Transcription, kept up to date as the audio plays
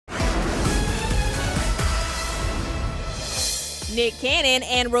Nick Cannon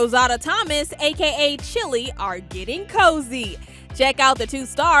and Rosada Thomas, aka Chili, are getting cozy. Check out the two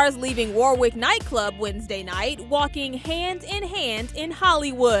stars leaving Warwick Nightclub Wednesday night, walking hand in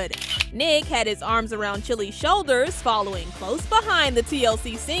Hollywood. Nick had his arms around Chili's shoulders, following close behind the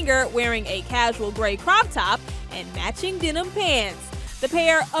TLC singer, wearing a casual gray crop top and matching denim pants. The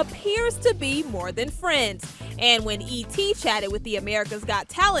pair appears to be more than friends. And when E.T. chatted with the America's Got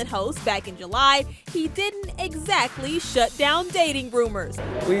Talent host back in July, he didn't exactly shut down dating rumors.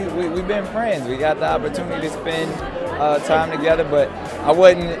 We've been friends. We got the opportunity to spend time together, but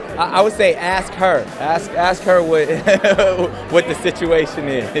I would say ask her. Ask her what, what the situation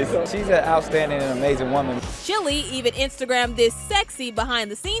is. She's an outstanding and amazing woman. Chili even Instagrammed this sexy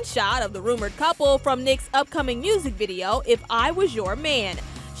behind-the-scenes shot of the rumored couple from Nick's upcoming music video, If I Was Your Man.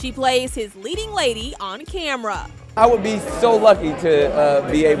 She plays his leading lady on camera. I would be so lucky to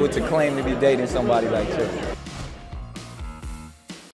be able to claim to be dating somebody like Chili.